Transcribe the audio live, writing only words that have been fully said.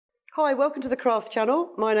Hi, welcome to the Craft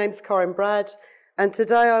Channel. My name's Corinne Brad, and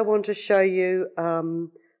today I want to show you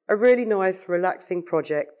a really nice, relaxing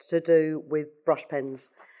project to do with brush pens.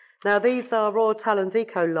 Now, these are Royal Talens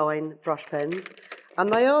Ecoline Brush Pens,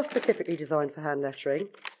 and they are specifically designed for hand lettering.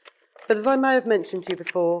 But as I may have mentioned to you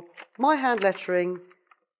before, my hand lettering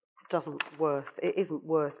isn't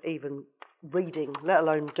worth even reading, let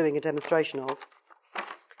alone doing a demonstration of.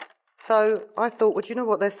 So I thought, well, do you know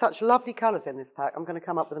what? There's such lovely colours in this pack. I'm going to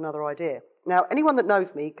come up with another idea. Now, anyone that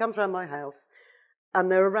knows me comes around my house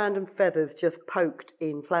and there are random feathers just poked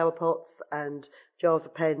in flower pots and jars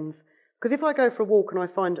of pens. Because if I go for a walk and I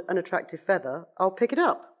find an attractive feather, I'll pick it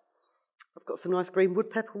up. I've got some nice green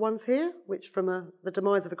woodpecker ones here, which from the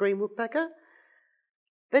demise of a green woodpecker.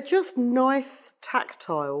 They're just nice,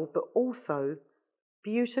 tactile, but also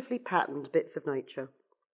beautifully patterned bits of nature.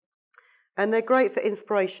 And they're great for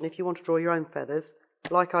inspiration if you want to draw your own feathers,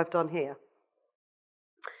 like I've done here.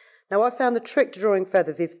 Now, I found the trick to drawing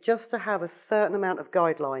feathers is just to have a certain amount of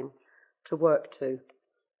guideline to work to,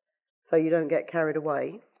 so you don't get carried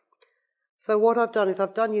away. So what I've done is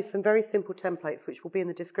I've done you some very simple templates, which will be in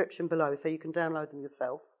the description below, so you can download them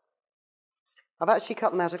yourself. I've actually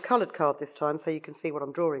cut them out of coloured card this time, so you can see what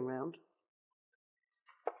I'm drawing around.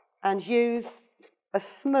 And use a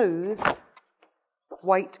smooth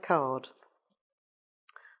weight card.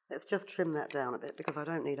 Let's just trim that down a bit because I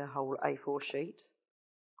don't need a whole A4 sheet.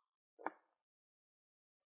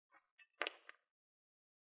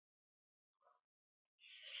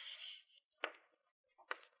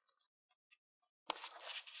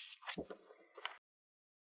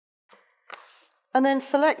 And then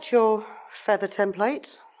select your feather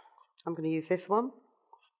template. I'm going to use this one.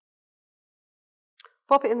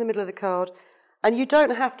 Pop it in the middle of the card. And you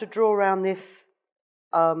don't have to draw around this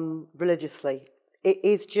religiously. It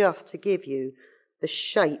is just to give you the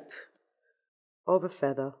shape of a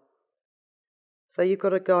feather. So you've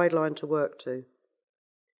got a guideline to work to.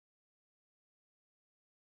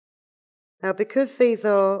 Now, because these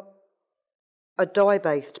are a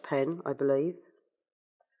dye-based pen, I believe,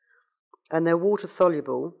 and they're water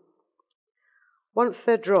soluble, once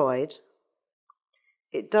they're dried,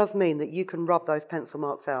 it does mean that you can rub those pencil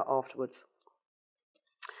marks out afterwards.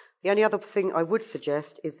 The only other thing I would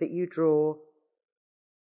suggest is that you draw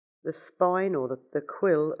the spine or the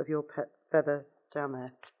quill of your feather down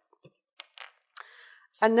there.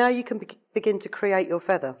 And now you can begin to create your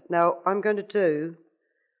feather. Now, I'm going to do,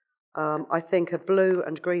 I think, a blue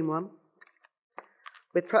and green one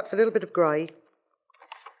with perhaps a little bit of grey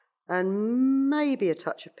and maybe a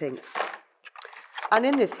touch of pink. And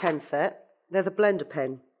in this pen set, there's a blender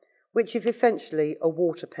pen, which is essentially a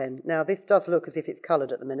water pen. Now, this does look as if it's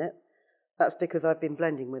coloured at the minute. That's because I've been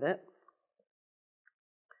blending with it.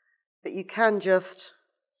 But you can just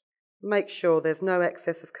make sure there's no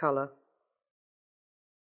excess of colour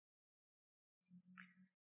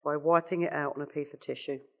by wiping it out on a piece of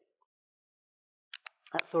tissue.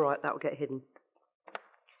 That's all right, that will get hidden.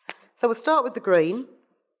 So we'll start with the green.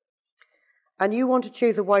 And you want to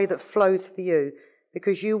choose a way that flows for you,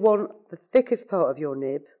 because you want the thickest part of your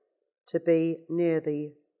nib to be near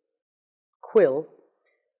the quill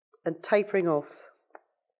and tapering off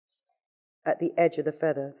at the edge of the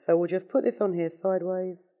feather. So we'll just put this on here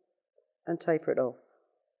sideways and taper it off.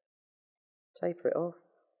 Taper it off.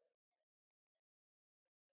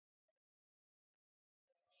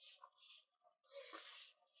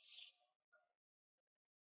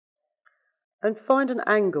 And find an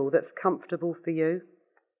angle that's comfortable for you.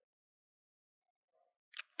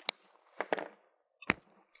 Let's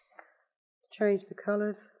change the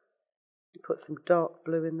colours. Put some dark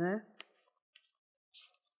blue in there.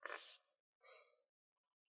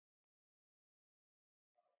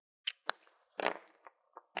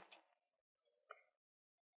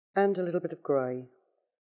 And a little bit of grey.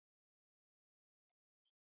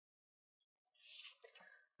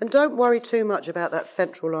 And don't worry too much about that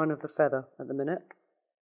central line of the feather at the minute,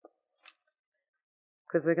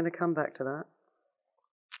 because we're going to come back to that.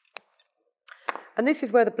 And this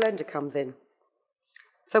is where the blender comes in.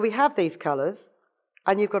 So we have these colours,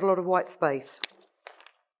 and you've got a lot of white space.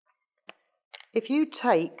 If you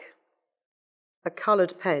take a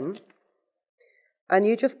coloured pen, and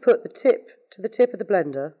you just put the tip to the tip of the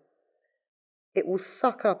blender, it will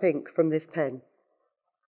suck up ink from this pen.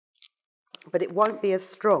 But it won't be as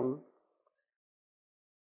strong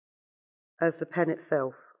as the pen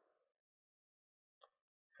itself.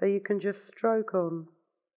 So you can just stroke on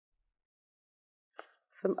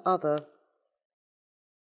some other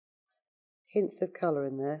hints of colour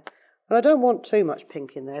in there. And I don't want too much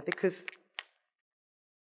pink in there because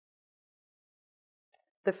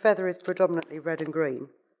the feather is predominantly red and green.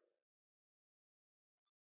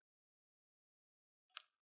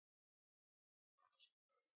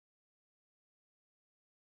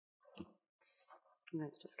 And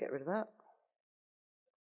let's just get rid of that.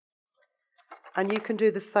 And you can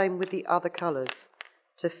do the same with the other colours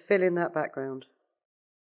to fill in that background.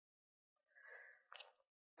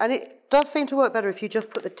 And it does seem to work better if you just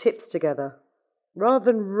put the tips together. Rather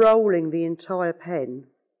than rolling the entire pen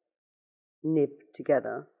nib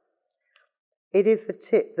together, it is the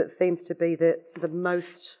tip that seems to be the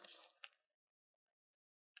most,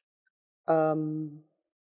 I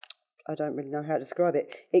don't really know how to describe it.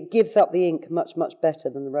 It gives up the ink much, much better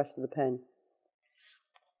than the rest of the pen.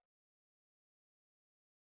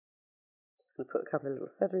 Just going to put a couple of little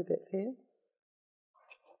feathery bits here.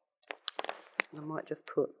 I might just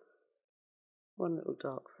put one little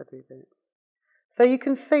dark feathery bit. So you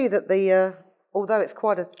can see that although it's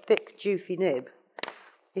quite a thick, juicy nib,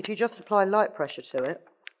 if you just apply light pressure to it,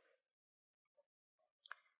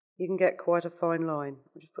 you can get quite a fine line.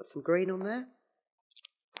 I'll just put some green on there.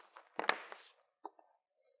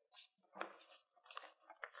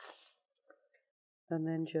 And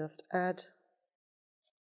then just add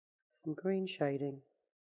some green shading.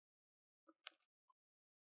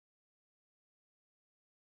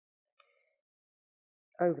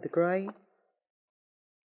 Over the grey.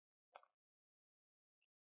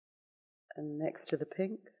 And next to the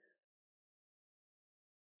pink.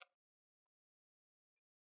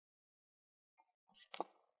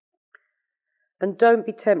 And don't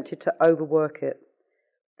be tempted to overwork it.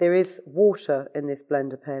 There is water in this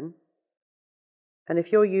blender pen. And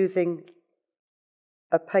if you're using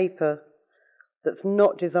a paper that's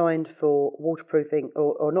not designed for waterproofing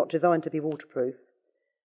or not designed to be waterproof,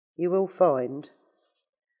 you will find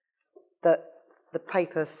that the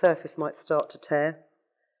paper surface might start to tear,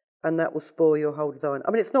 and that will spoil your whole design.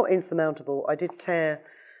 I mean, it's not insurmountable. I did tear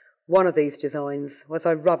one of these designs. As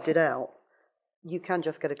I rubbed it out, you can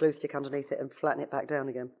just get a glue stick underneath it and flatten it back down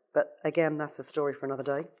again. But again, that's a story for another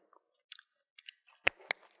day.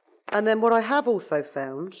 And then what I have also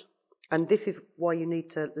found, and this is why you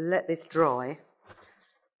need to let this dry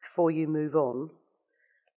before you move on,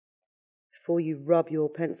 before you rub your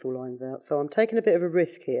pencil lines out. So I'm taking a bit of a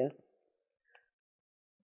risk here.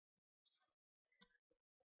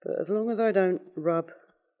 But as long as I don't rub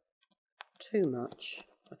too much,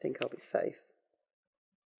 I think I'll be safe.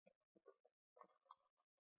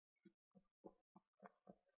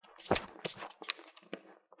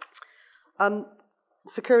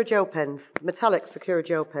 Sakura gel pens, metallic Sakura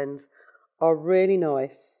gel pens, are really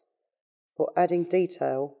nice for adding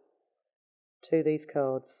detail to these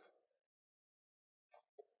cards.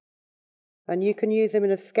 And you can use them in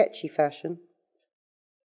a sketchy fashion.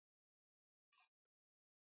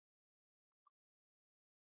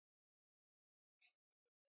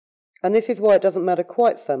 And this is why it doesn't matter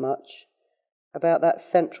quite so much about that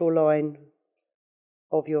central line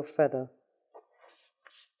of your feather,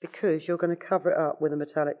 because you're going to cover it up with a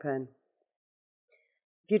metallic pen.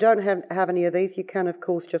 If you don't have any of these, you can of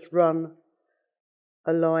course just run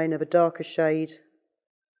a line of a darker shade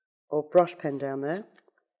of brush pen down there.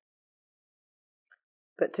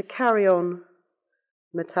 But to carry on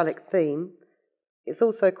metallic theme, it's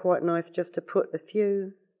also quite nice just to put a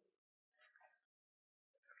few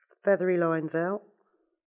feathery lines out.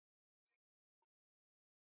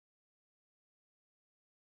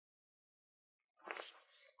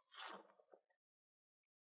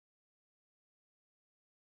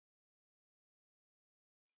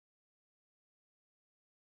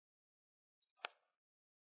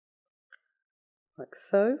 Like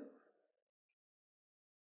so.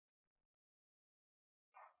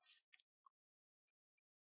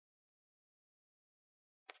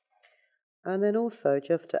 And then also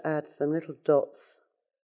just to add some little dots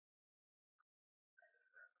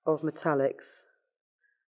of metallics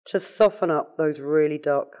to soften up those really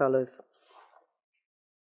dark colours.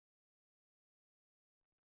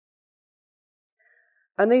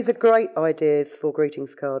 And these are great ideas for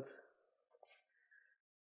greetings cards.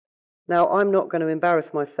 Now, I'm not going to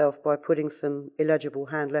embarrass myself by putting some illegible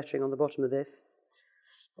hand lettering on the bottom of this,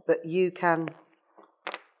 but you can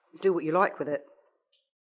do what you like with it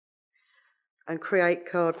and create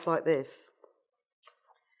cards like this.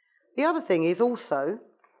 The other thing is also,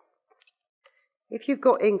 if you've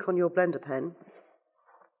got ink on your blender pen,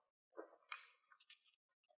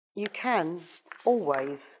 you can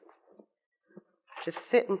always just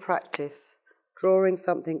sit and practice drawing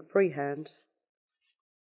something freehand .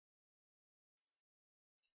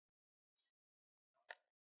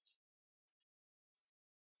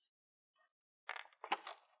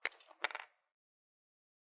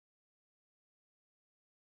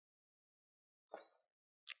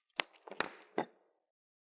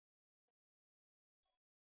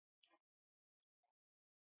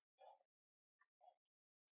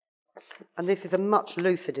 And this is a much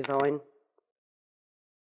looser design.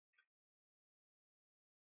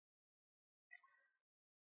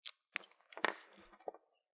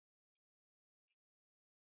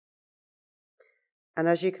 And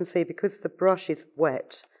as you can see, because the brush is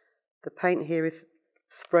wet, the paint here is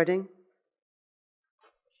spreading.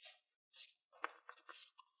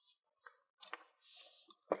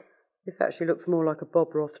 This actually looks more like a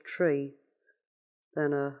Bob Ross tree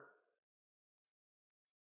than a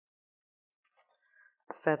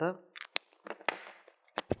feather.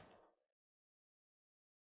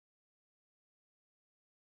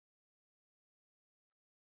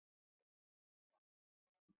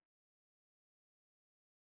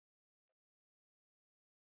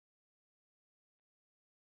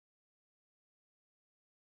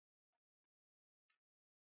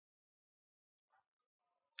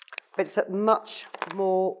 But it's a much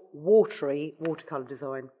more watery watercolour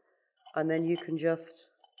design. And then you can just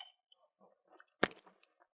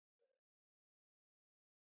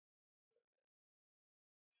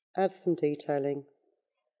add some detailing,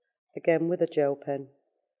 again with a gel pen.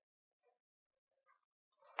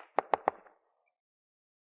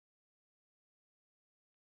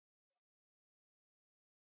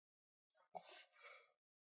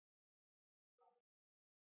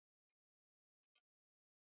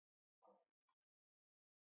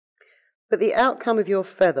 But the outcome of your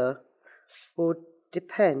feather will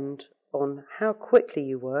depend on how quickly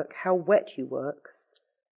you work, how wet you work,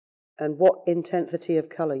 and what intensity of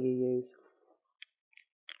colour you use.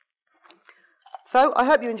 So I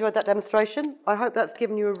hope you enjoyed that demonstration. I hope that's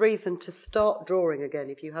given you a reason to start drawing again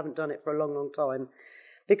if you haven't done it for a long, long time,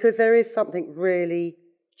 because there is something really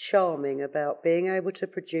charming about being able to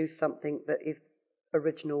produce something that is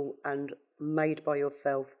original and made by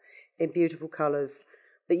yourself in beautiful colours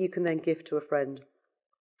that you can then gift to a friend.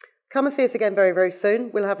 Come and see us again very, very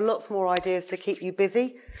soon. We'll have lots more ideas to keep you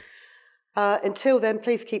busy. Until then,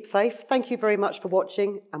 please keep safe. Thank you very much for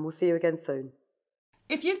watching, and we'll see you again soon.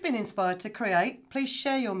 If you've been inspired to create, please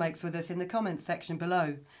share your makes with us in the comments section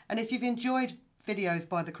below. And if you've enjoyed videos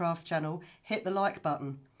by the Crafts channel, hit the like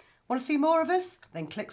button. Want to see more of us? Then click